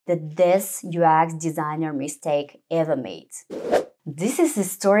the best UX designer mistake ever made. This is a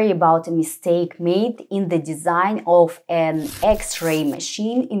story about a mistake made in the design of an X-ray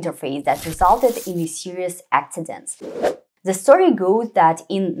machine interface that resulted in a serious accident. The story goes that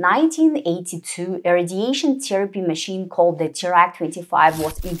in 1982, a radiation therapy machine called the Therac-25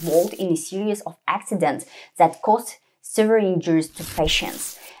 was involved in a series of accidents that caused severe injuries to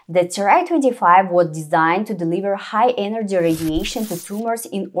patients. The Therac-25 was designed to deliver high-energy radiation to tumors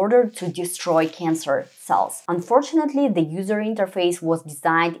in order to destroy cancer cells. Unfortunately, the user interface was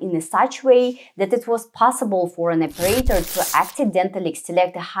designed in such a way that it was possible for an operator to accidentally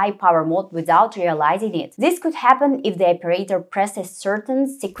select a high-power mode without realizing it. This could happen if the operator presses certain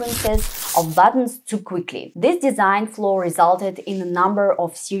sequences of buttons too quickly. This design flaw resulted in a number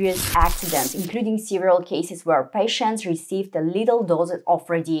of serious accidents, including several cases where patients received a little dose of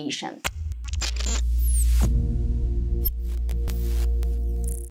radiation.